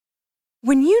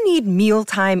When you need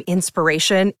mealtime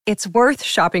inspiration, it's worth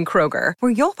shopping Kroger,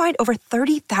 where you'll find over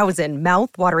 30,000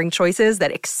 mouth-watering choices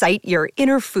that excite your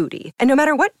inner foodie. And no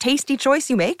matter what tasty choice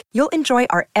you make, you'll enjoy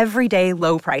our everyday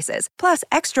low prices, plus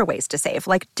extra ways to save,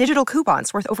 like digital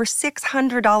coupons worth over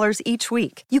 $600 each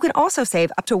week. You can also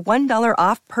save up to $1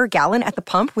 off per gallon at the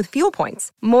pump with fuel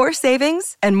points. More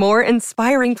savings and more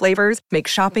inspiring flavors make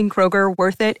shopping Kroger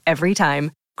worth it every time.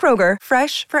 Kroger,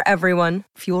 fresh for everyone.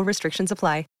 Fuel restrictions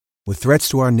apply. With threats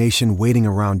to our nation waiting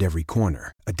around every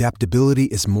corner, adaptability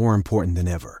is more important than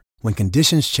ever. When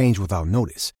conditions change without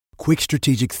notice, quick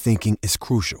strategic thinking is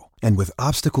crucial. And with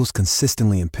obstacles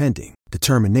consistently impending,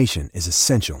 determination is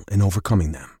essential in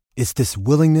overcoming them. It's this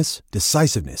willingness,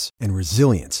 decisiveness, and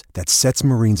resilience that sets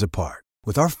Marines apart.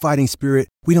 With our fighting spirit,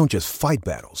 we don't just fight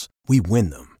battles, we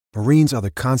win them. Marines are the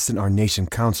constant our nation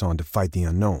counts on to fight the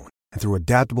unknown. And through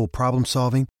adaptable problem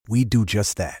solving, we do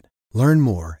just that. Learn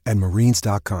more at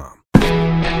marines.com.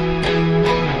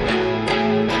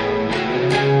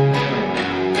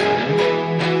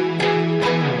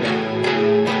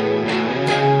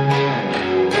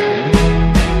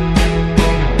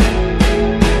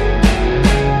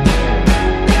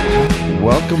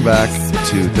 Welcome back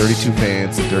to 32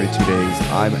 Fans in 32 Days.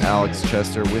 I'm Alex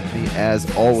Chester. With me,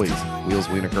 as always, Wheels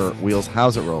Wienerker. Wheels,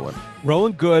 how's it rolling?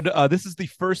 Rolling good. This is the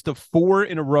first of 4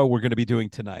 in a row we're going to be doing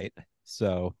tonight.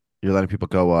 So you're letting people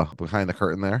go behind the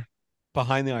curtain there?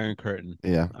 Behind the Iron Curtain.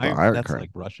 Yeah, Iron that's curtain. Like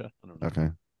Russia. I don't know. Okay.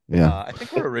 Yeah. I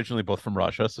think we're originally both from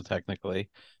Russia, so technically.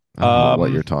 I don't know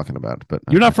what you're talking about, but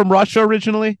you're not from Russia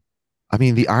originally? I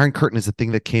mean, the Iron Curtain is a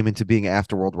thing that came into being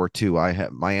after World War II.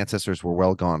 My ancestors were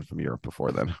well gone from Europe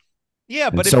before then. Yeah,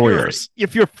 but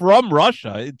if you're from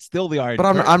Russia, it's still the Iron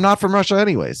Curtain. But I'm not from Russia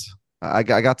anyways. I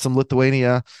got some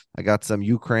Lithuania. I got some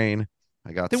Ukraine.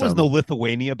 There was no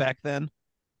Lithuania back then.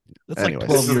 That's anyways, like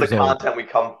 12 this is years the old. content we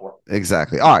come for.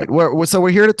 Exactly. All right. We're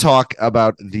here to talk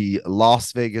about the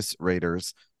Las Vegas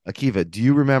Raiders. Akiva, do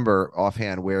you remember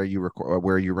offhand where you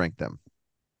ranked them?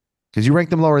 Because you ranked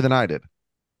them lower than I did.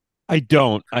 I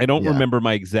don't remember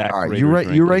my exact. All right.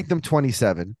 You ranked them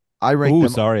 27. I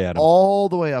ranked them Adam. all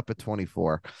the way up at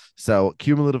 24. So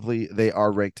cumulatively, they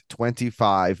are ranked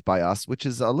 25 by us, which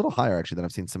is a little higher actually than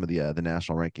I've seen some of the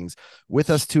national rankings.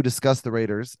 With us to discuss the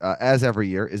Raiders, as every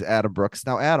year, is Adam Brooks.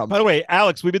 Now, Adam. By the way,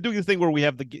 Alex, we've been doing this thing where we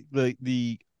have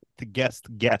the guest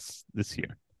guess this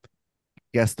year.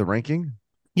 Guess the ranking?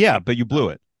 Yeah, but you blew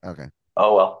it. Okay.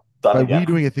 Oh well. By we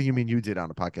doing a thing, you mean you did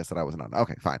on a podcast that I wasn't on?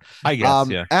 Okay, fine. I guess.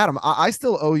 Yeah. Adam, I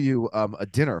still owe you a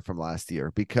dinner from last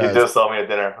year because you just owe me a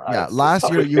dinner. Yeah,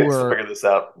 last year you were figure this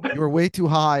out. You were way too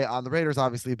high on the Raiders,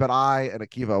 obviously, but I and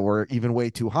Akiva were even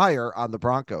way too higher on the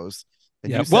Broncos.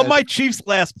 And yeah. Well, my Chiefs'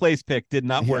 last place pick did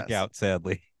not work out,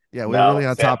 sadly. Yeah, we were really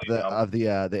on top of the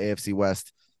AFC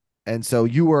West. And so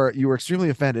you were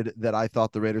extremely offended that I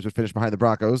thought the Raiders would finish behind the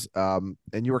Broncos. And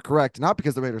you were correct, not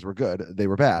because the Raiders were good. They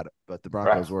were bad, but the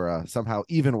Broncos were somehow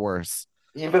even worse.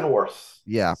 Even worse.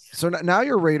 Yeah. So now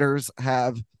your Raiders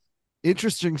have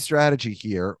interesting strategy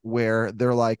here where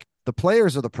they're like, the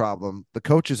players are the problem. The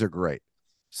coaches are great.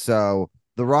 So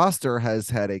the roster has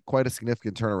had quite a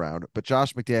significant turnaround, but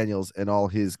Josh McDaniels and all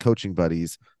his coaching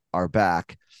buddies are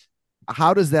back.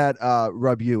 How does that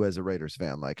rub you as a Raiders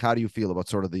fan? Like, how do you feel about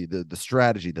sort of the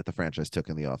strategy that the franchise took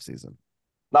in the offseason?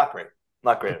 Not great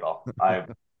at all.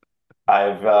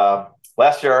 I've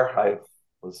last year I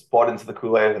was bought into the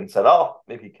Kool-Aid and said, oh,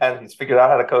 maybe he's figured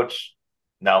out how to coach.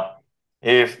 No,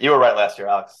 you were right last year,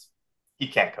 Alex. He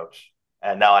can't coach,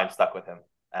 and now I'm stuck with him.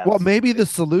 Well, maybe the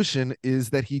solution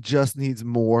is that he just needs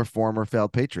more former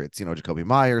failed Patriots. Jacoby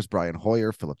Myers, Brian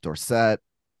Hoyer, Philip Dorsett.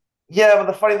 Yeah, but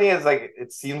the funny thing is, like,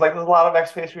 it seems like there's a lot of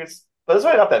expatriates, but there's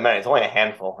really not that many. It's only a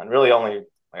handful, and really only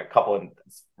like a couple of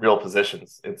real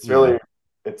positions. It's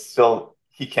still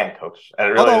he can't coach, and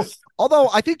it really is. Although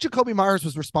I think Jacoby Myers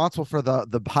was responsible for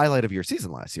the highlight of your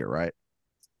season last year, right?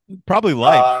 Probably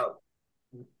life.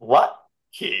 What?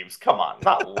 Keeves, come on,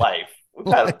 not life.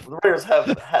 The Raiders have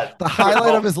had the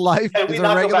highlight of his life is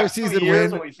a regular season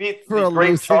win for a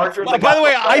great Chargers. By the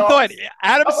way, I thought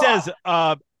Adam says.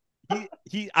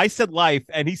 I said life,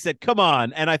 and he said, "Come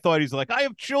on!" And I thought he's like, "I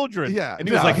have children." Yeah, and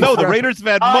he was like, "No, the Raiders have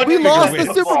had much we bigger lost wins."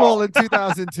 the Super Bowl in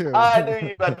 2002. I knew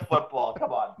you meant football.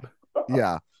 Come on.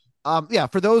 Yeah.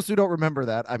 For those who don't remember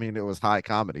that, I mean, it was high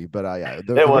comedy, but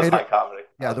it was high comedy.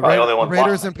 Yeah, the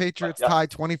Raiders and Patriots tied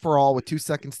 20-all with 2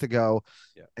 seconds to go,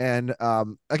 and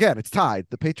again, it's tied.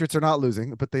 The Patriots are not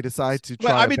losing, but they decide to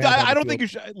try. I mean, I don't think you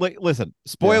should. Listen,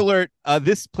 spoiler: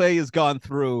 this play has gone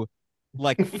through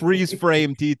like freeze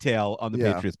frame detail on the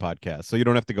Patriots podcast, so you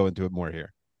don't have to go into it more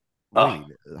here.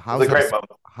 How's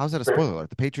how's that a spoiler alert?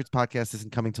 The Patriots podcast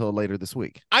isn't coming till later this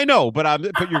week. I know, but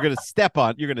you're gonna step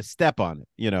on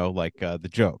it. Like the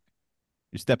joke.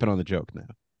 You're stepping on the joke now.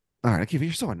 All right, Akiva,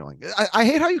 you're so annoying. I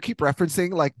hate how you keep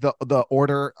referencing like the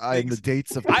order and the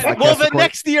dates of the podcast.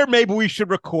 Next year maybe we should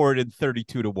record in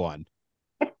 32-1.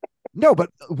 No, but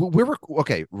we're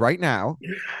okay right now.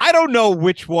 I don't know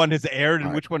which one has aired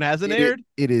and which one hasn't aired.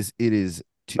 It is. This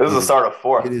is the start of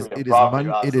 4th.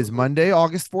 It is Monday,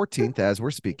 August 14th, as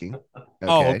we're speaking. Okay.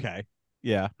 Oh, okay.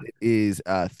 Yeah. It is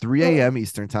 3 a.m.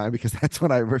 Eastern time because that's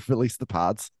when I release the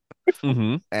pods.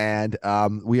 Mm-hmm. And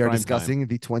we are discussing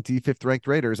the 25th ranked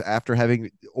Raiders after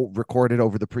having recorded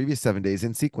over the previous 7 days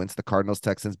in sequence the Cardinals,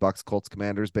 Texans, Bucks, Colts,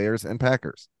 Commanders, Bears, and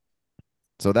Packers.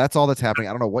 So that's all that's happening.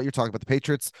 I don't know what you're talking about. The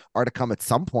Patriots are to come at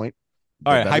some point.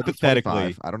 All right,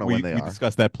 hypothetically, I don't know when they are. We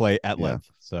discussed that play at length.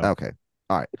 So okay.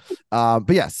 All right.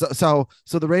 But yeah, so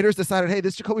the Raiders decided, hey,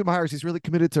 this Jacoby Myers, he's really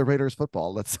committed to Raiders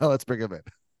football. Let's bring him in.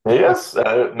 Yes,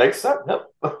 it makes sense. Yep.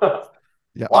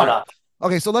 Yeah. Why not?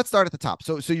 Okay, so let's start at the top.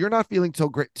 So you're not feeling so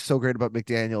great about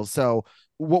McDaniels. So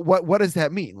what does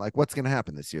that mean? Like, what's going to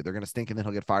happen this year? They're going to stink and then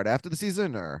he'll get fired after the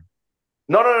season, or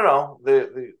no.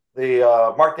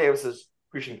 The Mark Davis is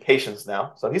preaching patience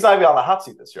now, so he's not even on the hot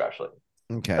seat this year. Actually,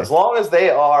 okay. As long as they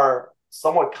are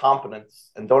somewhat competent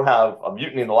and don't have a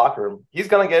mutiny in the locker room, he's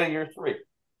going to get a year 3,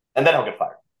 and then he'll get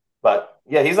fired. But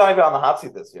yeah, he's not even on the hot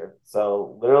seat this year.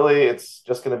 So literally, it's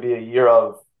just going to be a year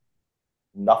of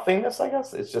nothingness, I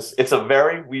guess. It's a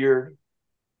very weird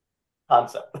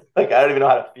concept. Like, I don't even know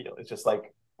how to feel. It's just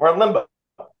like we're in limbo.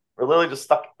 We're literally just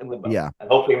stuck in limbo. Yeah. And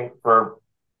hoping for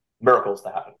miracles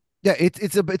to happen. Yeah,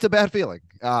 it's a bad feeling.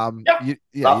 Not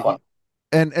fun.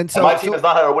 And so my team has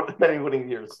not had many winning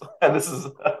years, and this is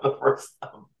the first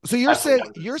time. So you're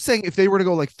saying if they were to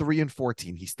go like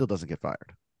 3-14, he still doesn't get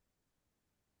fired.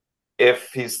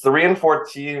 If he's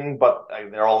 3-14, but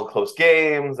they're all close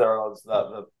games,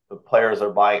 the players are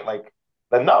buying,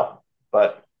 then no.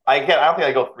 But I don't think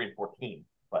I go 3-14,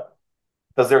 but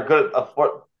because they're good.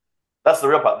 That's the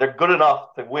real part. They're good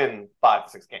enough to win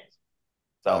 5-6 games.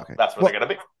 So that's where they're going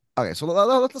to be. Okay, so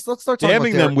let's start talking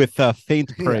damning them with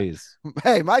faint praise.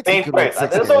 Hey, my team faint praise.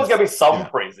 There's always going to be some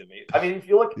praise in me. I mean, if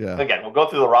you look again, we'll go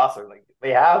through the roster. Like,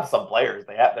 they have some players.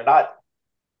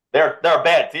 They're a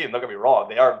bad team. Don't get me wrong.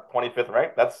 They are 25th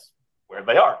ranked. That's where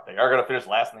they are. They are going to finish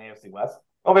last in the AFC West.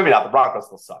 Well, maybe not. The Broncos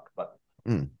still suck, but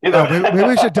maybe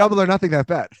we should double or nothing that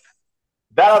bet.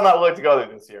 That I'm not willing to go there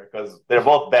this year because they're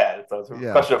both bad. So it's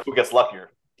a question of who gets luckier.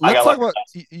 Let's talk about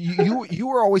you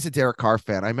were always a Derek Carr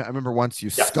fan. I remember once you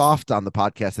scoffed on the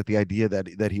podcast at the idea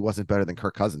that he wasn't better than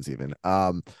Kirk Cousins even.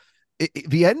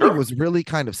 The ending was really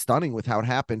kind of stunning with how it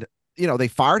happened. You know, they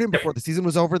fired him before the season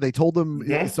was over. They told him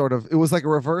it was like a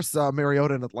reverse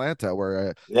Mariota in Atlanta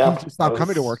where he stopped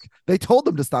coming to work. They told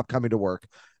him to stop coming to work.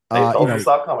 They told him to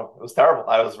stop coming. It was terrible.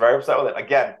 I was very upset with it.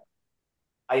 Again,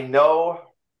 I know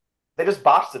they just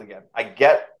botched it again. I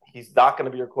get he's not going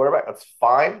to be your quarterback. That's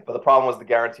fine. But the problem was the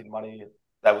guaranteed money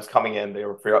that was coming in. They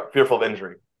were fearful of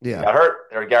injury. Yeah. He got hurt.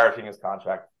 They were guaranteeing his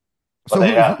contract. But so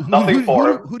they had nothing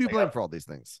for him. Who do you blame for all these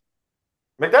things?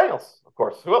 McDaniels, of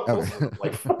course. Who else?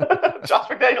 Josh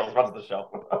McDaniels runs the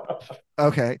show.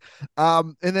 Okay.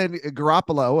 And then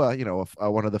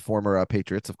Garoppolo, one of the former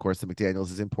Patriots, of course, the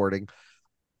McDaniels is importing.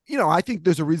 I think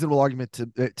there's a reasonable argument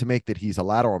to make that he's a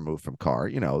lateral move from Carr.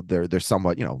 They're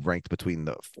somewhat, ranked between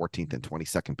the 14th and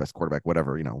 22nd best quarterback,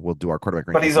 whatever. We'll do our quarterback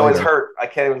rankings. But he's always hurt. I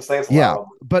can't even say it's lateral.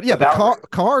 But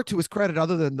Carr, to his credit,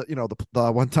 other than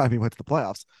the one time he went to the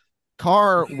playoffs,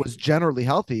 Carr was generally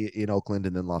healthy in Oakland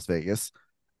and then Las Vegas.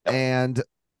 Yep. And,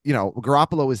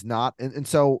 Garoppolo is not. And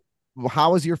so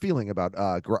how is your feeling about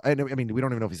I mean, we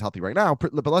don't even know if he's healthy right now,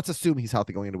 but let's assume he's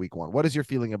healthy going into week 1. What is your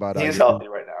feeling about he's healthy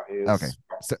right now? He is. Okay.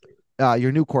 So,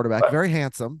 your new quarterback, very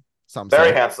handsome.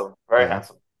 Very handsome.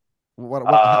 What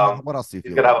else do you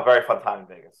feel? He's gonna have a very fun time in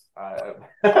Vegas.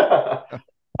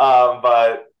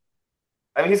 But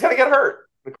I mean, he's gonna get hurt.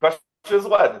 The question is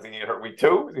when? Is he gonna get hurt week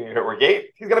 2? Is he gonna get hurt week 8?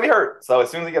 He's gonna be hurt. So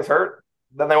as soon as he gets hurt,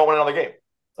 then they won't win another game.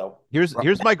 So here's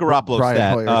my Garoppolo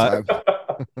stat.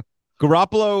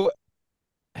 Garoppolo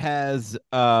has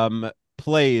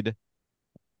played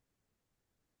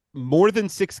more than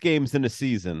 6 games in a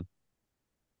season.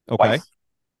 Okay. Twice.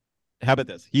 How about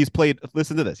this?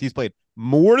 Listen to this. He's played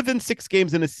more than 6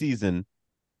 games in a season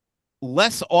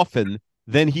less often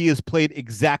than he has played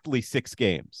exactly 6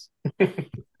 games.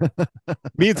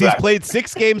 Means he's played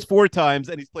 6 games 4 times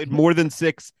and he's played more than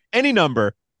 6, any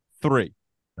number, 3.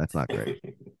 That's not great.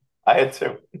 I had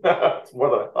 2. It's more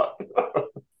than I thought.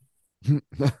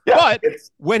 But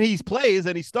when he plays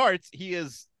and he starts, he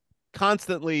is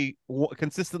consistently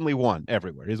won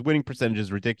everywhere. His winning percentage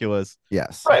is ridiculous.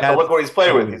 Yes. Right, but look what he's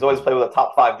played with. He's always played with a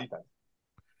top 5 defense.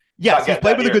 Yes, he's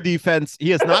played with a good defense.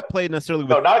 He has not played necessarily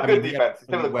with not a good defense. He's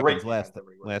played with a great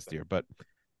last year, but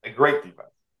a great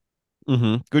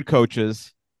defense. Good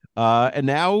coaches. And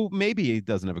now maybe he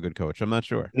doesn't have a good coach. I'm not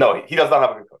sure. No, he does not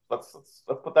have a good coach. Let's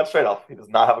put that straight off. He does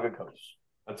not have a good coach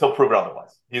until proven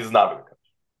otherwise. He does not have a good coach.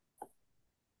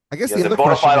 I guess the other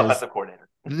question is, offensive coordinator.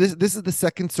 This is the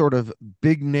second sort of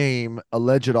big name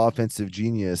alleged offensive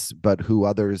genius, but who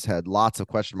others had lots of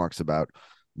question marks about,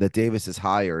 that Davis has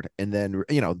hired. And then,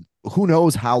 who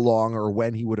knows how long or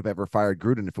when he would have ever fired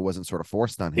Gruden if it wasn't sort of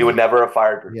forced on him. He would never have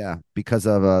fired Gruden. Yeah, because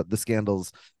of the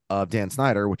scandals of Dan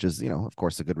Snyder, which is, of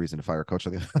course, a good reason to fire a coach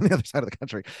on the other side of the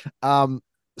country.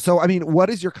 So, I mean, what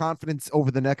is your confidence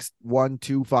over the next 1,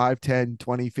 2, 5, 10,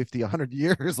 20, 50, 100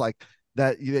 years, like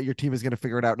that your team is going to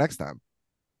figure it out next time?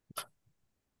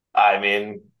 I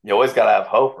mean, you always got to have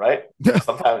hope, right?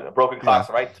 Sometimes a broken clock's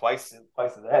right twice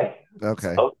a day.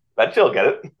 Okay. So eventually you'll get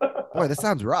it. Boy, this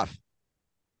sounds rough.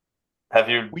 Have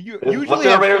you usually looked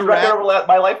at the Raiders record over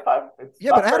my lifetime?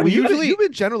 But Adam, you've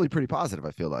been generally pretty positive,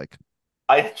 I feel like.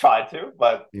 I tried to,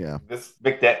 but yeah.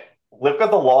 Look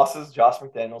at the losses Josh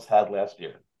McDaniels had last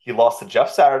year. He lost to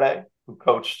Jeff Saturday, who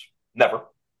coached never.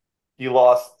 He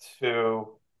lost to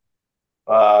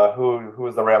who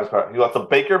was the Rams coach? He lost to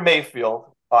Baker Mayfield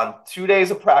on 2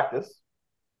 days of practice.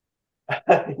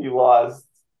 He lost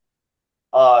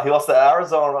to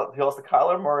Arizona. He lost to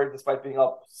Kyler Murray despite being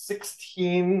up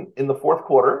 16 in the fourth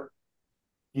quarter.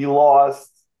 He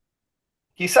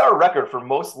set a record for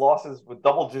most losses with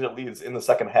double-digit leads in the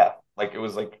second half. Like, it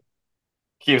was like,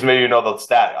 Keeves, maybe you know the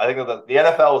stat. I think the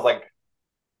NFL was like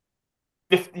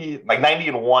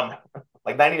 90-1,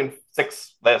 like 90-6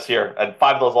 last year, and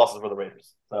 5 of those losses were the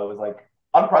Raiders. So it was like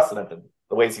unprecedented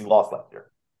the ways he lost last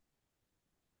year.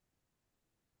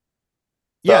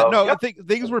 I think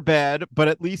things were bad, but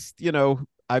at least, you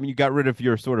got rid of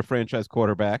your sort of franchise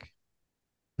quarterback.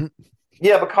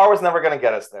 Yeah, but Carr was never going to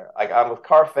get us there. Like, I'm a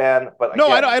Carr fan, but no,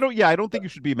 again, I don't. Yeah, I don't think you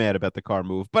should be mad about the Carr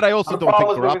move, but I also don't think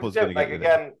Garoppolo's going to get you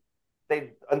there.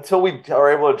 Until we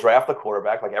are able to draft a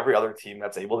quarterback, like every other team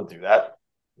that's able to do that,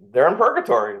 they're in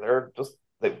purgatory.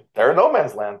 They're in no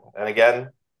man's land. And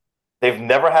again, they've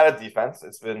never had a defense.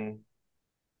 It's been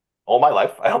all my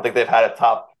life. I don't think they've had a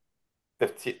top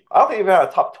 15. I don't think they've had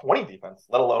a top 20 defense,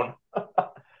 let alone.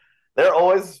 They're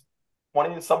always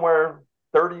 20 somewhere,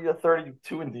 30 to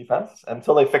 32 in defense.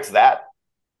 Until they fix that,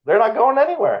 they're not going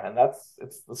anywhere. And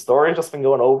the story has just been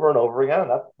going over and over again. And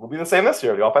that will be the same this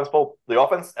year. The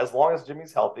offense, as long as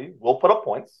Jimmy's healthy, will put up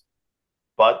points,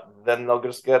 but then they'll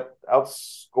just get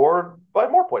outscored by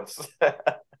more points.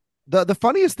 The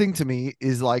funniest thing to me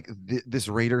is like this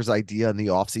Raiders idea in the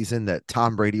offseason that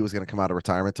Tom Brady was going to come out of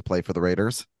retirement to play for the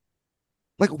Raiders.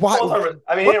 Like, why?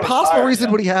 What possible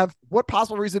reason would he have? What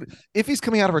possible reason, if he's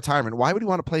coming out of retirement, why would he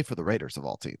want to play for the Raiders of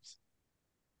all teams?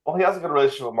 Well, he has a good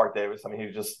relationship with Mark Davis. I mean, he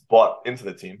just bought into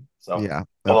the team. So, yeah.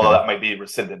 Although that might be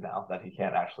rescinded now, that he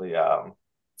can't actually.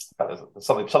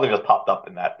 Something just popped up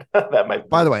in that. That might.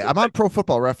 By the way, I'm on Pro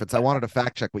Football Reference. I wanted to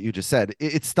fact check what you just said.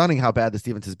 It's stunning how bad this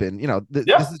defense has been. This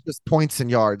is just points and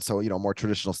yards, so more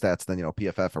traditional stats than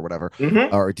PFF or whatever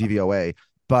or DVOA.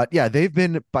 But yeah, they've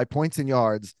been by points and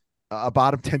yards a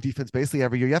bottom 10 defense basically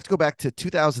every year. You have to go back to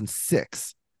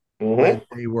 2006. When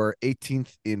they were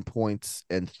 18th in points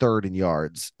and 3rd in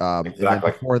yards. And then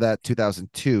before that,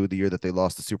 2002, the year that they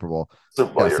lost the Super Bowl.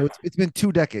 So it's been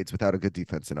 2 decades without a good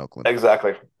defense in Oakland.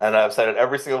 Exactly. And I've said it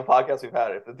every single podcast we've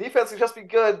had. If the defense could just be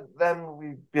good, then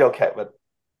we'd be okay. But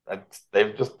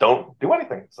they just don't do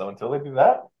anything. So until they do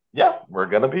that, we're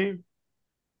going to be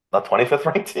the 25th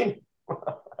ranked team.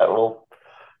 That will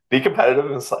be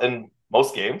competitive in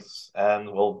most games,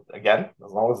 and we'll, again,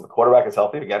 as long as the quarterback is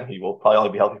healthy, again, he will probably only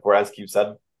be healthy for, as Q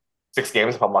said, 6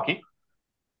 games if I'm lucky.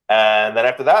 And then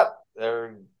after that,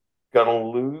 they're gonna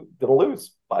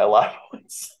lose by a lot of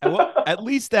points. Well, at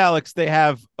least, Alex, they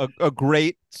have a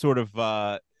great sort of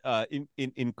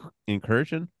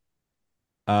incursion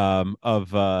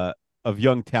of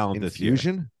young talent this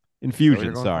year.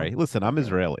 Infusion, sorry. Listen, I'm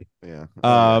Israeli. Yeah.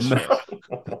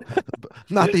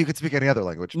 Not that you could speak any other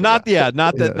language. Not that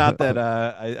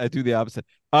I do the opposite.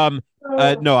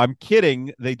 No, I'm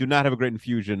kidding. They do not have a great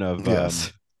infusion of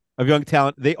young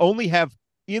talent. They only have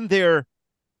in their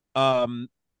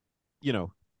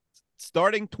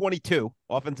starting 22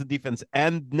 offense and defense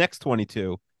and next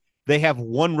 22, they have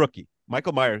 1 rookie.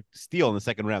 Michael Mayer steal in the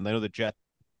second round. I know the Jets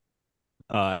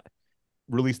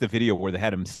released a video where they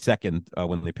had him second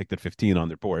when they picked at 15 on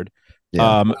their board.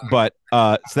 So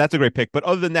that's a great pick. But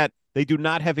other than that, they do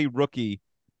not have a rookie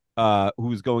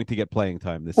who's going to get playing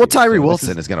time this Well, year. Tyree So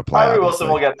Wilson is going to play. Tyree Wilson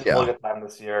will get time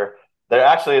this year. They're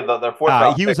actually their fourth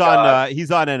round. He's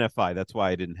on NFI. That's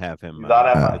why I didn't have him. He's on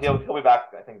NFI. He'll be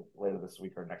back, I think, later this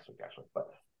week or next week, actually. But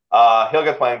he'll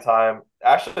get playing time.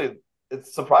 Actually,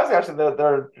 it's surprising. Actually,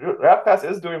 their draft class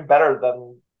is doing better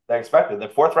than they expected. The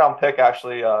fourth round pick,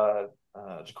 actually,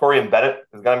 Jacorian Bennett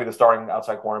is going to be the starting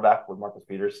outside cornerback with Marcus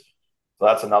Peters. So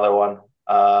that's another one.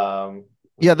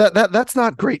 Yeah, that's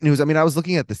not great news. I mean, I was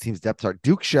looking at this team's depth chart.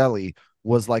 Duke Shelley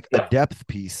was like a depth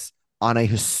piece on a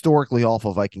historically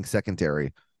awful Viking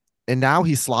secondary, and now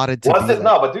he's slotted to.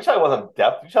 No, but Duke Shelley wasn't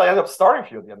depth. Duke Shelley ended up starting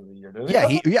for you at the end of the year, didn't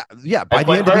he? Yeah. By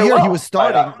the end of the year, he was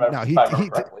starting. No,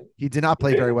 he did not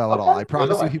play very well at all. I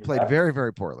promise you, he played very,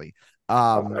 very poorly.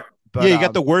 But, you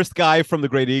got the worst guy from the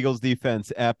Great Eagles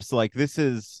defense. Epps, like this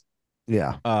is.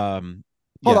 Yeah.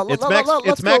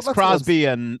 It's Max Crosby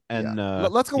and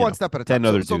let's go one step at a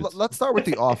time. So let's start with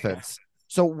the offense.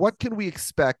 So what can we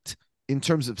expect in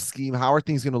terms of scheme? How are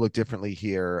things going to look differently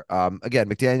here? Again,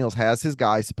 McDaniels has his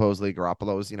guy, supposedly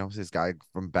Garoppolo's, his guy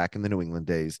from back in the New England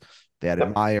days. They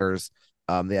added Myers,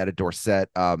 they added Dorsett.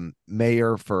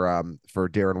 Mayer for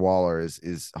Darren Waller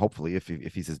is hopefully, if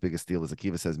he's as big a steal as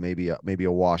Akiva says, maybe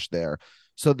a wash there.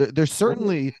 So there's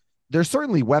certainly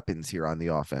weapons here on the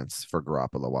offense for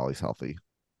Garoppolo while he's healthy.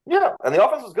 Yeah, and the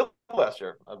offense was good last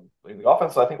year. The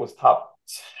offense, I think, was top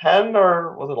 10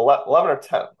 or was it 11 or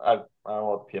 10? I don't know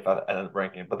what the PFF ended up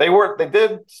ranking, but they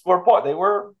did score points. They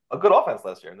were a good offense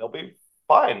last year, and they'll be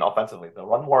fine offensively. They'll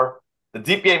run more. The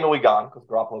deep game will be gone because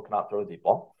Garoppolo cannot throw a deep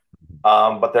ball.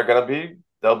 But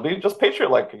they'll be just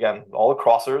Patriot-like again. All the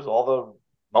crossers, all the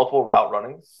multiple route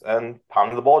runnings, and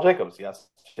pounding the ball. Jacobs, yes,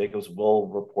 Jacobs will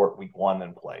report week 1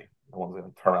 and play. The one's going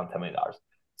to turn around $10 million.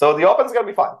 So the offense is going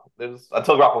to be fine.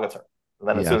 Until Garoppolo gets hurt. And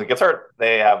then as soon as he gets hurt,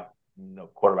 they have no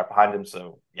quarterback behind him.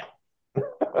 So, yeah.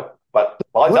 But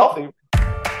while he's healthy.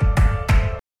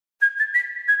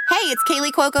 Hey, it's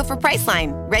Kaylee Cuoco for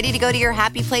Priceline. Ready to go to your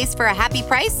happy place for a happy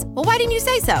price? Well, why didn't you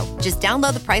say so? Just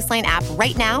download the Priceline app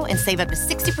right now and save up to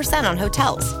 60% on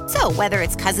hotels. So whether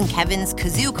it's Cousin Kevin's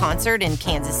Kazoo Concert in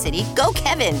Kansas City, go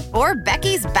Kevin, or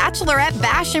Becky's Bachelorette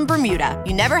Bash in Bermuda,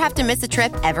 you never have to miss a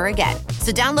trip ever again.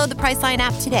 So download the Priceline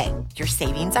app today. Your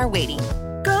savings are waiting.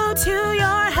 Go to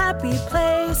your happy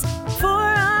place for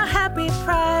a happy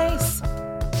price.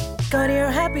 Go to your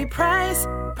happy price,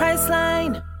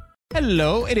 Priceline.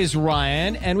 Hello, it is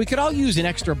Ryan, and we could all use an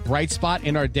extra bright spot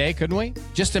in our day, couldn't we?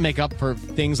 Just to make up for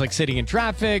things like sitting in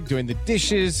traffic, doing the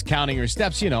dishes, counting your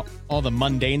steps, all the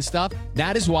mundane stuff.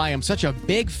 That is why I'm such a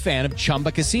big fan of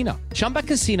Chumba Casino. Chumba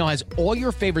Casino has all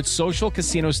your favorite social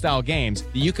casino-style games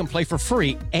that you can play for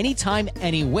free anytime,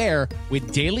 anywhere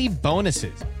with daily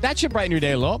bonuses. That should brighten your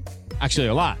day a little. Actually,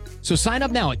 a lot. So sign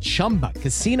up now at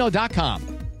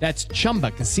ChumbaCasino.com. That's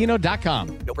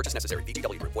ChumbaCasino.com. No purchase necessary.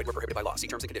 VGW Group. Void where prohibited by law. See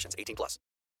terms and conditions. 18+.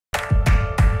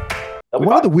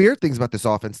 One of the weird things about this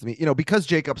offense to me, because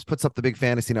Jacobs puts up the big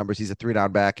fantasy numbers, he's a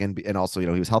 3-down back, and also, he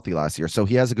was healthy last year, so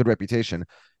he has a good reputation.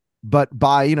 But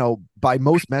by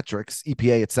most metrics,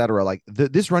 EPA, et cetera, like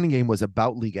this running game was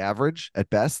about league average at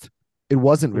best. It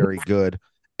wasn't very good.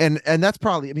 And that's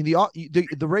probably,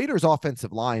 the Raiders'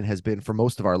 offensive line has been, for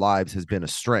most of our lives, has been a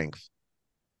strength.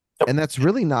 And that's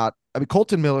really not.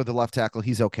 Colton Miller, the left tackle,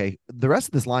 he's okay. The rest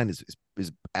of this line is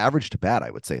average to bad,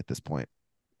 I would say, at this point.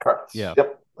 Correct. Yeah.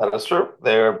 Yep, that is true.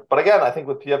 But again, I think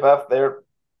with PFF, they're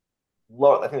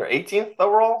low. I think they're 18th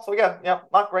overall. So again,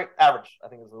 not great. Average, I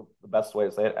think, is the best way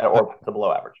to say it, or to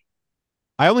below average.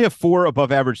 I only have 4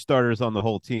 above average starters on the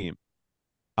whole team.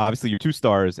 Obviously, your 2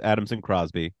 stars, Adams and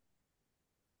Crosby,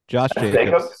 Josh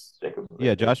Jacobs.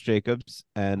 Yeah, Josh Jacobs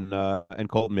and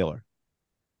Colton Miller.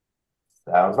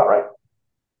 Sounds about right.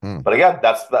 But again,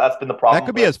 that's been the problem. That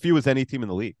could be as few as any team in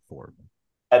the league for.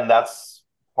 And that's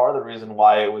part of the reason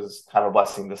why it was kind of a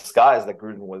blessing in disguise that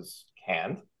Gruden was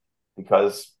canned,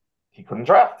 because he couldn't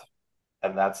draft.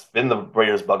 And that's been the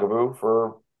Raiders' bugaboo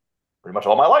for pretty much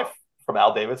all my life, from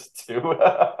Al Davis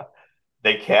to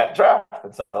they can't draft.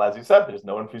 And so, as you said, there's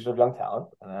no infusion of young talent.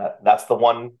 And that's the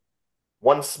one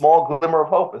small glimmer of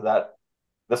hope, is that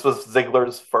this was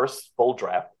Ziegler's first full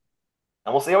draft.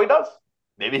 And we'll see how he does.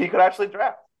 Maybe he could actually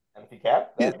draft. And if he can't,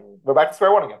 then we're back to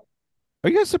square one again. Are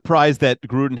you guys surprised that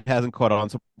Gruden hasn't caught on?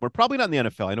 So we're probably not in the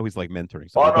NFL. I know he's like mentoring.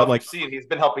 But he's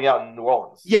been helping out in New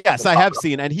Orleans. Yes, I have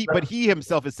seen. And he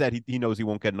himself has said he knows he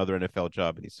won't get another NFL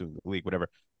job and he's suing the league, whatever.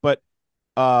 But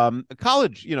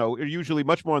college, are usually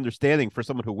much more understanding for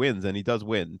someone who wins, and he does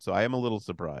win. So I am a little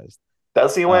surprised.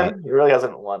 Does he win? He really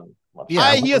hasn't won much.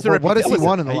 Yeah, he has what has he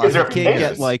won in the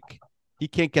last? He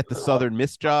can't get the Southern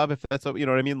Miss job, if that's what you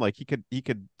know what I mean. Like he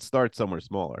could start somewhere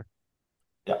smaller.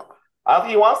 Yeah, I don't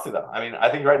think he wants to, though. I mean, I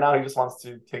think right now he just wants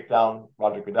to take down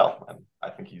Roger Goodell, and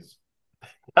I think he's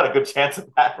got a good chance of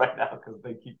that right now because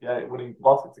they keep winning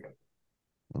lawsuits again.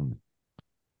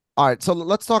 All right, so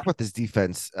let's talk about this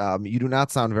defense. You do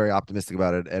not sound very optimistic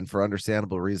about it, and for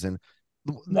understandable reason.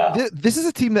 No. This is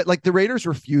a team that, like, the Raiders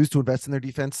refuse to invest in their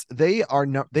defense. They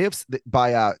have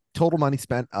by total money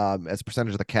spent as a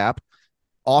percentage of the cap.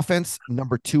 Offense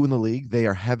number 2 in the league. They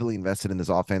are heavily invested in this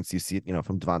offense. You see it,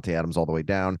 from Devontae Adams all the way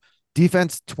down.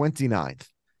 Defense 29th.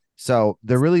 So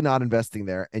they're really not investing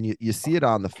there, and you see it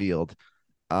on the field.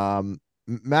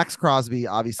 Max Crosby,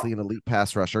 obviously an elite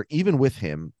pass rusher. Even with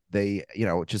him, they,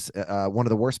 just one of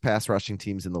the worst pass rushing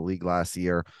teams in the league last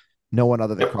year. No one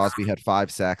other than Crosby had 5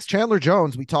 sacks. Chandler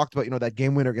Jones, we talked about, that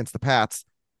game winner against the Pats.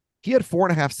 He had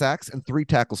 4.5 sacks and 3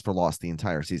 tackles for loss the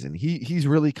entire season. He's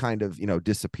really kind of,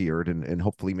 disappeared, and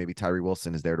hopefully maybe Tyree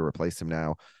Wilson is there to replace him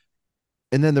now.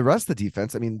 And then the rest of the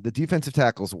defense, I mean, the defensive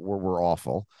tackles were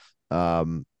awful.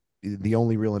 The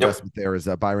only real investment there is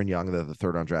Byron Young, the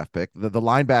 3rd-round draft pick. The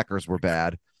linebackers were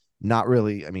bad. Not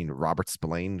really. I mean, Robert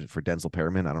Spillane for Denzel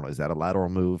Perryman. I don't know. Is that a lateral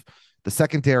move? The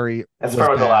secondary was a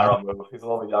lateral move. He's a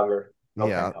little bit younger.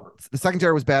 The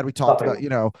secondary was bad. We talked about,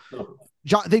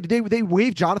 they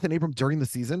waived Jonathan Abram during the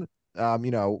season.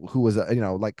 Who was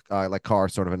like Carr,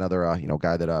 sort of another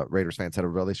guy that Raiders fans had a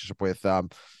relationship with.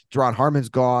 Deron Harmon's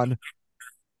gone.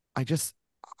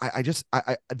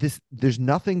 There's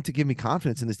nothing to give me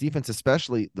confidence in this defense,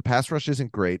 especially the pass rush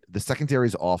isn't great. The secondary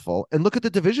is awful. And look at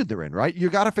the division they're in, right? You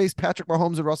got to face Patrick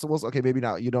Mahomes and Russell Wilson. Okay, maybe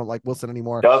not. You don't like Wilson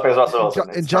anymore. Face Russell Wilson.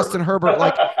 And Justin Herbert.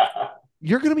 Like,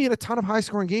 you're going to be in a ton of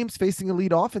high-scoring games facing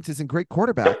elite offenses and great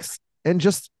quarterbacks. And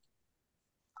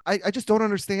I just don't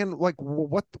understand, like,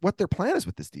 what their plan is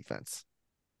with this defense.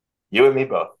 You and me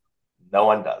both. No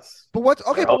one does. But what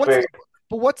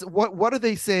are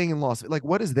they saying in Las Vegas? Like,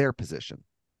 what is their position?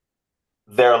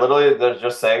 They're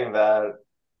just saying that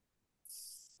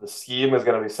the scheme is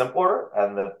going to be simpler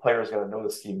and the players are going to know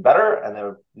the scheme better,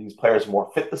 and these players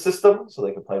more fit the system so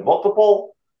they can play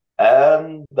multiple,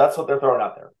 and that's what they're throwing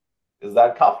out there. Is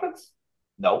that confidence?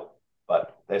 No,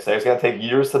 but they say it's going to take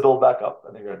years to build back up,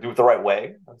 and they're going to do it the right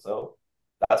way, and so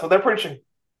that's what they're preaching.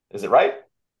 Is it right?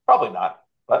 Probably not,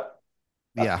 but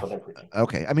that's what they're preaching.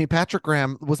 Okay, I mean, Patrick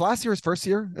Graham was last year his first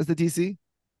year as the DC?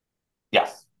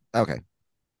 Yes. Okay.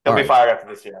 He'll be fired after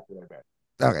this year.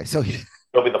 Okay, so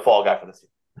he'll be the fall guy for this year.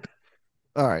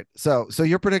 All right, so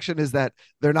your prediction is that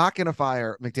they're not going to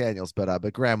fire McDaniels,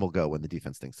 but Graham will go when the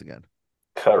defense thinks again.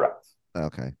 Correct.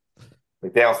 Okay.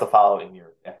 McDaniels the following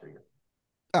year after year.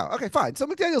 Oh, okay, fine. So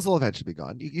McDaniels will eventually be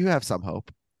gone. You have some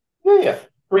hope. Yeah.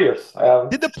 3 years.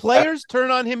 Did the players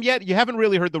turn on him yet? You haven't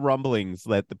really heard the rumblings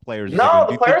that the players. No,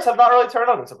 the players have not really turned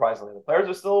on him. Surprisingly, the players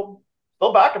are still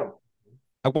backing him.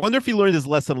 I wonder if he learned his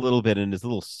lesson a little bit and is a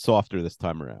little softer this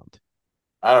time around.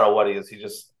 I don't know what he is.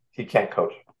 He can't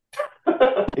coach.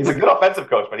 He's a good offensive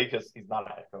coach, but he's not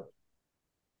a head coach.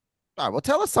 All right. Well,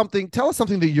 tell us something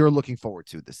that you're looking forward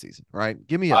to this season. Right?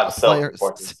 Give me a player.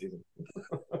 This season.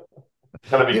 It's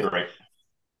gonna be great.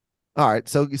 All right.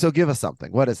 So give us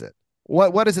something. What is it?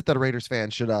 What is it that Raiders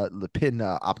fans should pin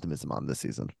optimism on this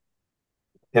season?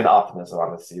 Pin optimism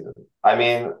on this season. I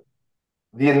mean,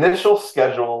 the initial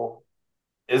schedule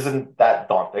isn't that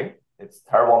daunting. It's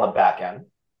terrible on the back end.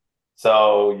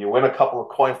 So you win a couple of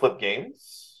coin flip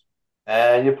games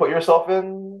and you put yourself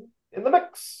in the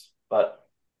mix. But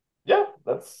yeah,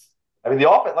 the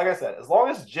offense, like I said, as long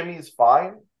as Jimmy's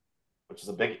fine, which is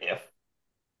a big if,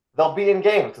 they'll be in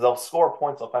games because they'll score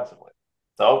points offensively.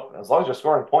 So as long as you're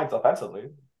scoring points offensively,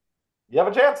 you have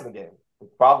a chance in the game. The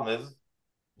problem is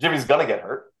Jimmy's going to get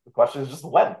hurt. The question is just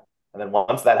when. And then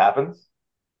once that happens,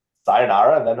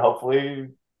 sayonara, and then hopefully,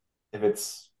 if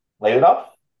it's late enough,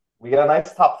 we get a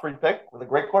nice top 3 pick with a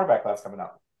great quarterback class coming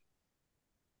out.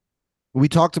 We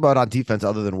talked about on defense,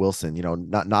 other than Wilson,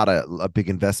 not a big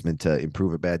investment to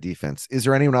improve a bad defense. Is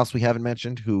there anyone else we haven't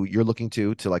mentioned who you're looking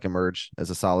to like emerge as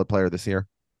a solid player this year?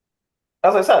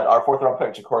 As I said, our 4th round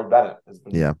pick, Ja'Cory Bennett, has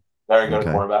been very good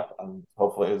at quarterback, and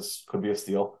hopefully could be a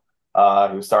steal.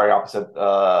 He was starting opposite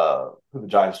who the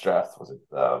Giants draft was it?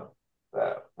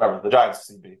 Remember the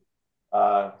Giants CB.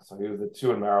 So he was the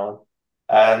 2 in Maryland,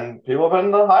 and people have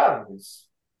been high on him.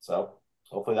 So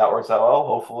hopefully that works out well.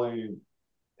 Hopefully,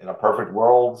 in a perfect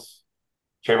world,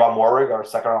 Trayvon Warwick, our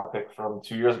 2nd round pick from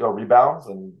 2 years ago, rebounds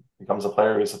and becomes a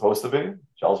player he's supposed to be.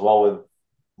 Gels well with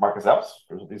Marcus Epps.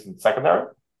 There's a decent secondary.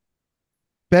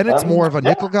 Bennett's more of a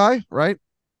nickel guy, right?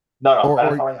 No,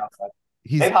 Bennett's on the outside.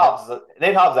 Nate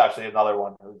Hobbs is actually another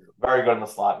one who's very good in the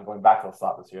slot and going back to the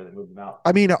slot this year. They moved him out.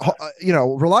 I mean,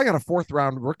 relying on a 4th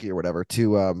round rookie or whatever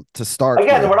to start.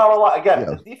 Again, we're not relying. Again,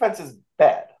 the defense is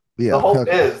bad. Yeah. The hope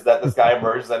is that this guy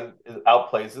emerges and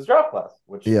outplays his draft class,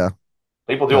 which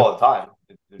people do all the time.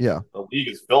 The league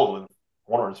is filled with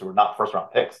corners who are not first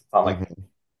round picks. It's not like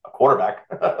a quarterback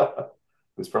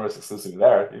who's pretty much exclusively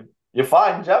there. You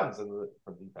find gems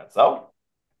from defense, so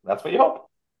that's what you hope.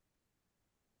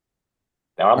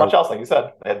 They don't have much else, like you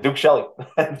said. They had Duke Shelley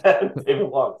and then David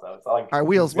Long, so it's not like all right,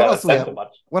 Wheels. What else do we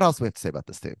have to say about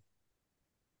this team?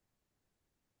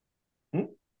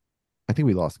 I think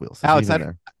we lost Wheels. Alex, I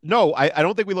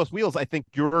don't think we lost Wheels. I think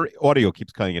your audio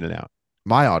keeps cutting in and out.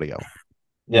 My audio.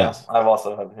 Yes, I've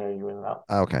also been hearing you in and out.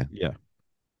 Okay. Yeah.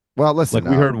 Well, listen.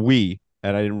 We heard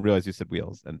and I didn't realize you said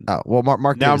Wheels. And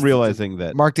Mark. Now Davis, I'm realizing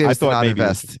that Mark Davis did not maybe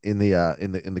invest in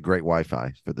the great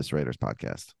Wi-Fi for this Raiders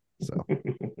podcast. So.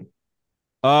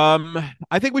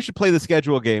 I think we should play the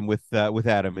schedule game with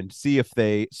Adam and see if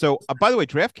they. So, by the way,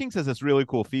 DraftKings has this really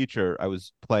cool feature I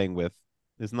was playing with.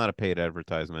 It's not a paid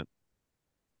advertisement.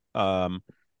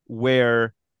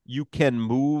 Where you can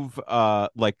move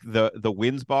like the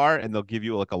wins bar, and they'll give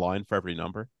you like a line for every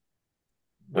number.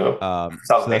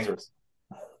 Sounds dangerous.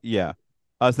 Yeah,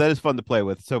 so that is fun to play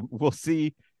with. So we'll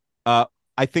see. I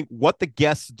think what the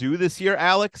guests do this year,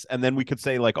 Alex, and then we could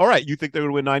say like, all right, you think they're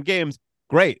going to win 9 games?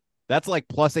 Great. That's like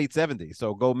plus 870.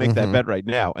 So go make that bet right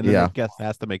now, and then the guest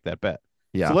has to make that bet.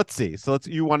 Yeah. So let's see. So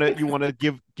you want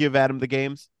to give Adam the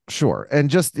games? Sure. And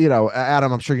just,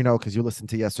 Adam, I'm sure you know, because you listened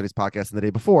to yesterday's podcast and the day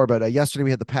before, but yesterday we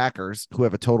had the Packers, who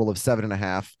have a total of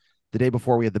 7.5. The day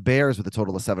before we had the Bears with a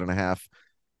total of 7.5.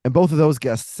 And both of those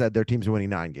guests said their teams are winning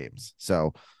 9 games.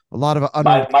 So a lot of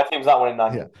my team's not winning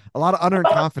 9 games. Games. A lot of unearned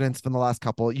confidence from the last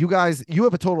couple. You guys, you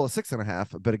have a total of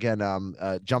 6.5, but again,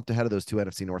 jumped ahead of those 2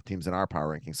 NFC North teams in our power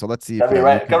ranking. So let's see. Gotta be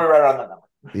right around that number.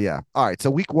 Yeah. All right. So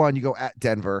week 1, you go at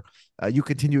Denver. You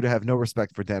continue to have no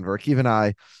respect for Denver. Keith and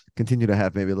I continue to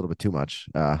have maybe a little bit too much,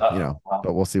 but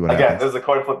we'll see what happens. This is a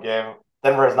coin flip game.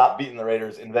 Denver has not beaten the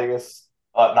Raiders in Vegas.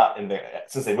 Not in Vegas.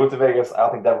 Since they moved to Vegas, I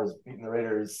don't think Denver's beaten the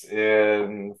Raiders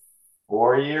in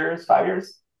 5 years.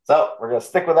 So we're going to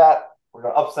stick with that. We're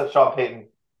going to upset Sean Payton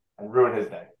and ruin his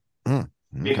day.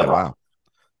 Okay, wow.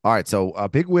 All right. So a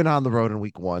big win on the road in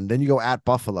week 1. Then you go at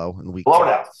Buffalo in week 2.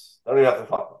 Blowouts. Don't even have to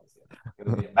talk about this yet. It's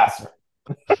going to be a massacre.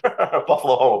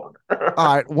 Buffalo home.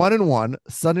 All right, 1-1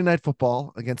 Sunday Night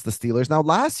Football against the Steelers. Now,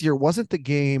 last year wasn't the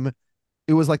game.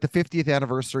 It was like the 50th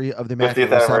anniversary of the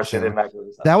Immaculate Reception.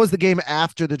 That was the game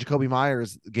after the Jacoby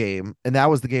Myers game, and that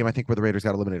was the game I think where the Raiders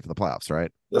got eliminated from the playoffs,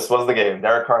 right? This was the game.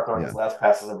 Derek Carr throwing his last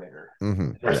pass as a Raider.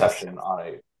 Interception on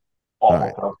a.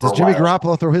 Right. Does Jimmy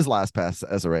Garoppolo throw his last pass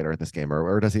as a Raider in this game,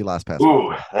 or does he last pass?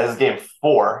 Ooh, that is game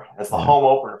 4. That's the home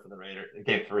opener for the Raiders.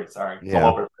 Game 3, sorry. Home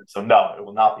opener. So no, it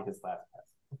will not be his last pass.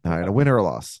 All right, a win or a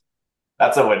loss?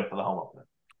 That's a win for the home opener.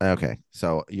 Okay,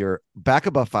 so you're back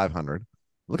above 500,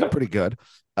 looking pretty good.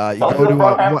 You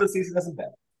the season isn't bad.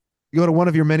 You go to one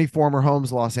of your many former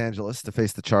homes, Los Angeles, to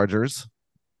face the Chargers.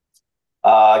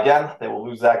 Again, they will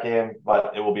lose that game,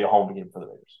 but it will be a home game for the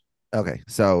Raiders. Okay,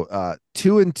 so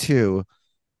 2-2,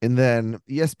 and then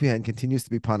ESPN continues to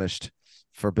be punished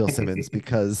for Bill Simmons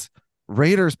because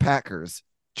Raiders Packers.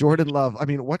 Jordan Love. I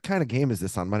mean, what kind of game is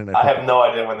this on Monday Night Football? I have no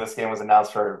idea when this game was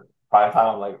announced for prime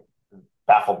time. It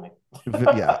baffled me.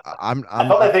 Yeah, I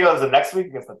think it was the next week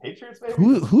against the Patriots. Maybe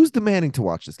who's demanding to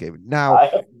watch this game now? I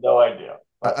have no idea.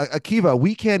 Akiva,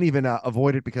 we can't even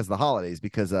avoid it because of the holidays.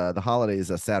 Because the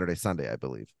holidays is Saturday, Sunday, I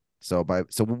believe. So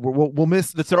we'll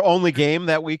miss. That's their only game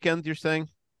that weekend. You're saying?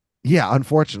 Yeah,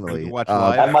 unfortunately. Watch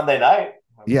live on Monday night.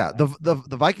 Yeah, the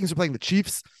Vikings are playing the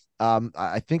Chiefs.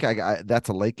 I think that's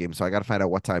a late game, so I got to find out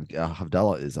what time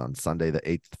Havdalah is on Sunday the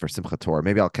 8th for Simchat Torah.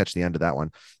 Maybe I'll catch the end of that one.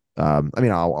 I'll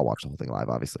watch the whole thing live,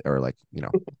 obviously, or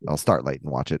I'll start late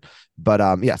and watch it.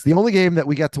 But yes, the only game that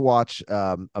we get to watch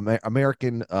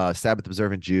American Sabbath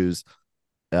observant Jews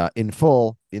in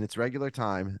full in its regular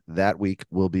time that week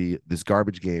will be this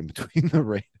garbage game between the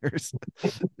Raiders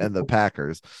and the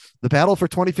Packers, the battle for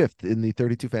 25th in the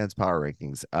 32 fans power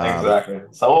rankings. Exactly.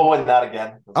 So we'll win that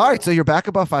again. All right, so you're back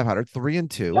above 500,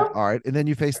 3-2. Yep. All right, and then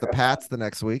you face the Pats the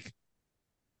next week.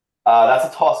 That's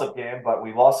a toss-up game, but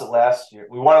we lost it last year.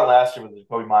 We won it last year with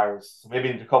Jacoby Myers. So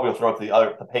maybe Jacoby will throw it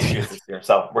to the Patriots this year.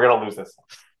 So we're gonna lose this.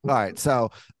 All right,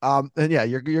 so and yeah,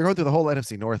 you're going through the whole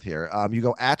NFC North here. You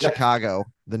go at Chicago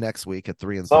the next week at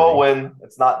 3-3. So a win.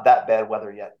 It's not that bad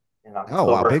weather yet. Oh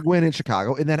wow, big win in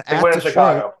Chicago, and then at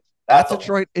Detroit. At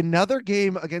Detroit, another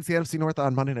game against the NFC North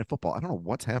on Monday Night Football. I don't know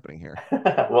what's happening here.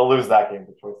 We'll lose that game.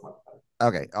 Detroit's much better.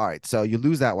 Okay, all right. So you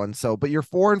lose that one. So, but you're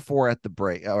 4-4 at the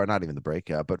break, or not even the break,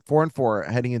 but 4-4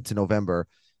 heading into November,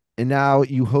 and now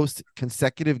you host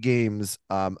consecutive games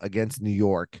against New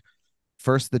York.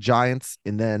 First the Giants,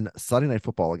 and then Sunday Night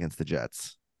Football against the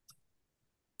Jets.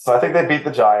 So I think they beat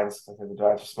the Giants. I think the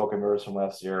Giants are smoke and mirrors from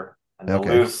last year, and they'll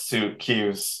lose to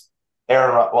Q's.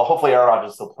 Hopefully Aaron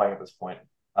Rodgers is still playing at this point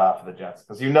for the Jets,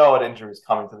 because an injury is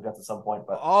coming to the Jets at some point.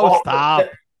 But stop.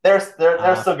 They're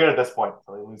still good at this point.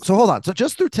 So hold on. So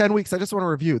just through 10 weeks, I just want to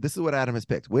review. This is what Adam has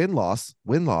picked: win, loss,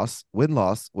 win, loss, win,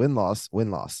 loss, win, loss, win,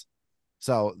 loss.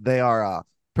 So they are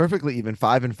perfectly even,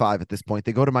 5-5 at this point.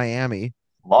 They go to Miami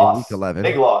in week 11.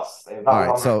 Big loss. All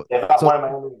right. So won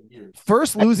Miami in years.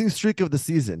 First losing streak of the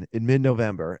season in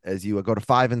mid-November as you go to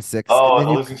 5-6. Oh, the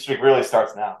losing streak really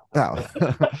starts now. Oh.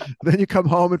 Then you come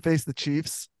home and face the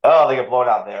Chiefs. Oh, they get blown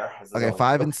out there. Okay,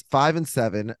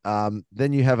 5-7.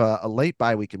 Then you have a late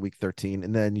bye week in week 13,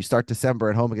 and then you start December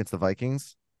at home against the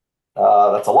Vikings.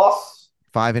 That's a loss.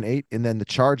 5-8, and then the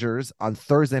Chargers on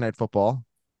Thursday Night Football.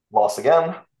 Loss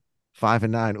again.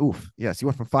 5-9. Oof. Yes, you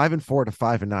went from 5-4 to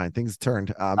 5-9. Things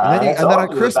turned. And then on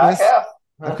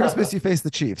Christmas, you face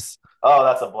the Chiefs. Oh,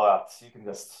 that's a blowout. You can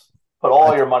just put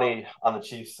all your money on the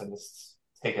Chiefs and just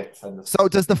take it. So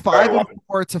does the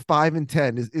 5-4 to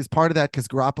 5-10 is part of that because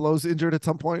Garoppolo's injured at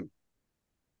some point?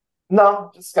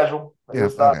 No, just schedule. Yeah,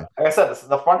 like I said,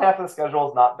 the front half of the schedule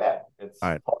is not bad. It's all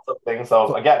right. Lots of things.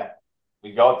 So again,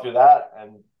 we go through that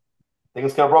and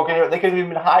things could have broken. They could have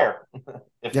even been higher.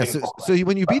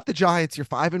 When you beat the Giants, you're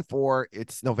 5-4.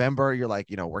 It's November. You're like,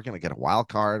 we're gonna get a wild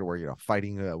card. We're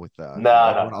fighting with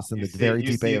everyone else in the very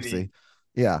deep AFC.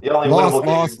 Yeah,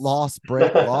 loss,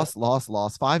 break, loss,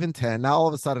 5-10. Now all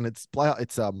of a sudden it's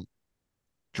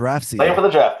draft season. Playing for the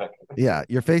draft pick. Yeah,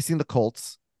 you're facing the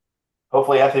Colts.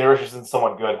 Hopefully Anthony Richardson's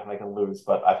somewhat good and they can lose,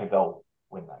 but I think they'll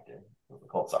win that game. The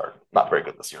Colts are not very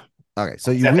good this year. Okay, so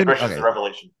you Anthony win. Richardson's a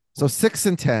revelation. So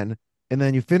 6-10. And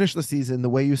then you finish the season the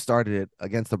way you started it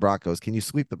against the Broncos. Can you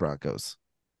sweep the Broncos?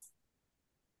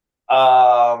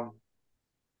 No,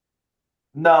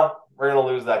 we're gonna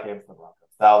lose that game to the Broncos.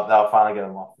 That'll finally get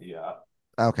them off the.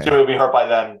 Okay. Jimmy will be hurt by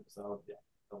then. So yeah.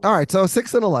 All right. So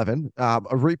 6-11,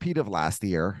 a repeat of last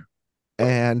year,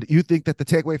 and you think that the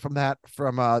takeaway from that,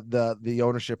 from the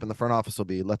ownership and the front office, will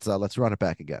be let's run it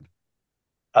back again.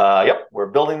 Yep, we're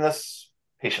building this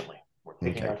patiently. We're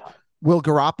taking our time. Will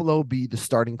Garoppolo be the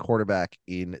starting quarterback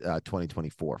in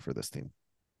 2024 for this team?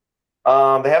 They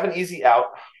have an easy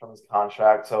out from his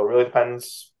contract, so it really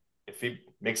depends if he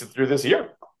makes it through this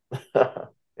year.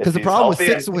 Because the problem with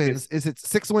 6 wins is it's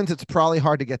 6 wins. It's probably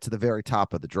hard to get to the very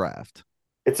top of the draft.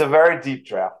 It's a very deep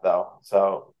draft, though.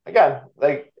 So again,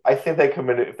 I think they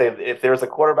committed if there's a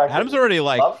quarterback. Adam's already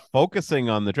focusing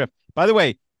on the draft. By the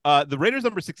way, the Raiders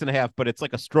number 6.5, but it's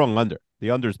like a strong under. The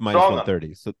under's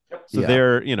 -130. So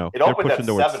they're they're pushing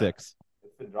towards 6.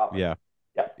 It's been dropping. Yeah,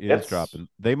 it's dropping.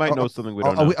 They might know something we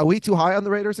don't know. Are we too high on the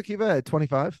Raiders, Akiva, at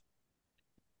 25?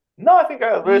 No, I think I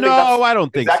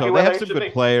don't think so. They have some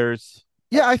good players.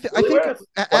 Yeah, I think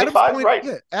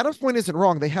Adam's point isn't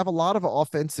wrong. They have a lot of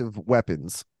offensive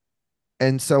weapons.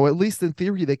 And so at least in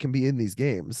theory, they can be in these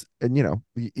games. And,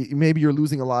 maybe you're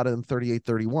losing a lot of them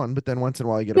 38-31, but then once in a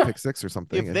while you get a pick 6 or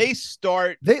something. If they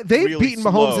start they've beaten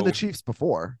Mahomes and the Chiefs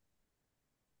before.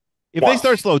 If they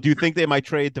start slow, do you think they might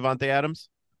trade Davante Adams?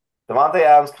 Davante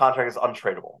Adams' contract is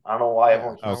untradeable. I don't know why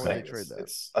everyone keeps saying this.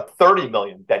 It's a $30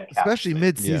 million dead cap. Especially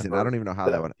mid-season. I don't even know how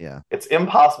that would. Yeah. It's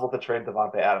impossible to trade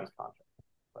Davante Adams' contract.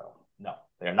 So, no,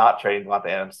 they're not trading Davante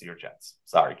Adams to your Jets.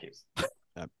 Sorry, Keeps.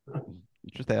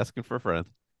 Just asking for a friend.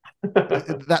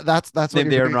 That's what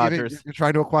Aaron Rodgers. You're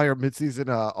trying to acquire midseason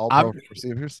all-pro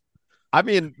receivers. I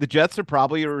mean, the Jets are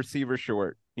probably a receiver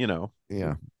short. Yeah,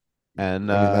 and and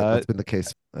that's been the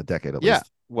case a decade at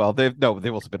least. Well, they've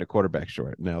also been a quarterback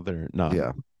short. Now they're not.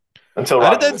 Yeah. Until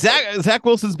Zach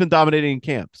Wilson's been dominating in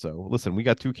camp. So listen, we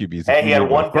got 2 QBs. Hey, he had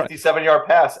 157-yard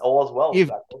pass all as well.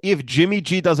 If Jimmy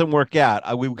G doesn't work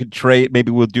out, we could trade.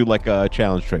 Maybe we'll do like a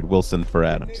challenge trade: Wilson for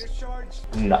Adams.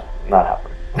 No, not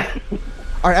happening.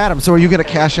 All right, Adam. So are you going to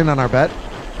cash in on our bet,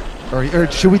 or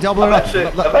should we double or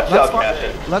nothing?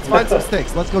 Let's find some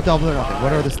stakes. Let's go double or nothing.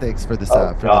 What are the stakes for this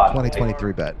for the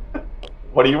 2023 bet?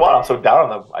 What do you want? I'm so down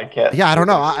on them. I can't. Yeah, I don't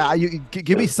know. You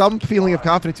give me some feeling of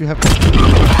confidence you have.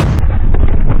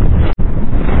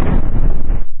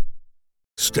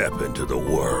 Step into the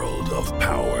world of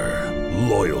power,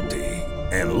 loyalty,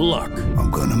 and luck. I'm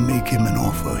gonna make him an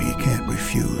offer he can't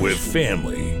refuse. With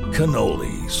family,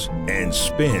 cannolis, and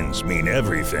spins mean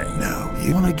everything. Now,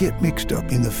 you wanna get mixed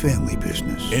up in the family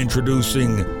business.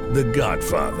 Introducing The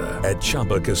Godfather at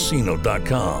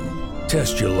ChumbaCasino.com.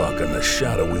 Test your luck in the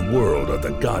shadowy world of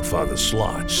The Godfather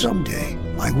slot. Someday,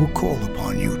 I will call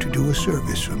upon you to do a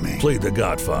service for me. Play The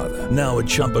Godfather, now at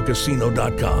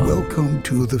ChumbaCasino.com. Welcome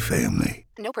to the family.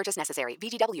 No purchase necessary.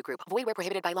 VGW Group. Void where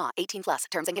prohibited by law. 18+.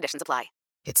 Terms and conditions apply.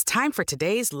 It's time for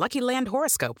today's Lucky Land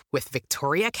horoscope with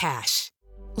Victoria Cash.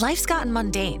 Life's gotten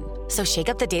mundane, so shake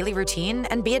up the daily routine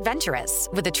and be adventurous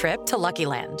with a trip to Lucky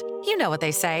Land. You know what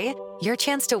they say, your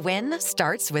chance to win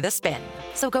starts with a spin.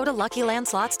 So go to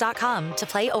LuckyLandSlots.com to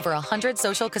play over 100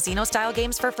 social casino-style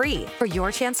games for free for your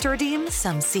chance to redeem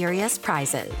some serious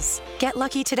prizes. Get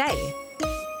lucky today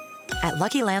at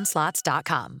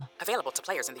LuckyLandSlots.com. Available to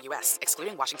players in the U.S.,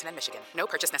 excluding Washington and Michigan. No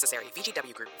purchase necessary.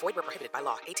 VGW Group. Void where prohibited by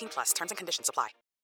law. 18+. Terms and conditions apply.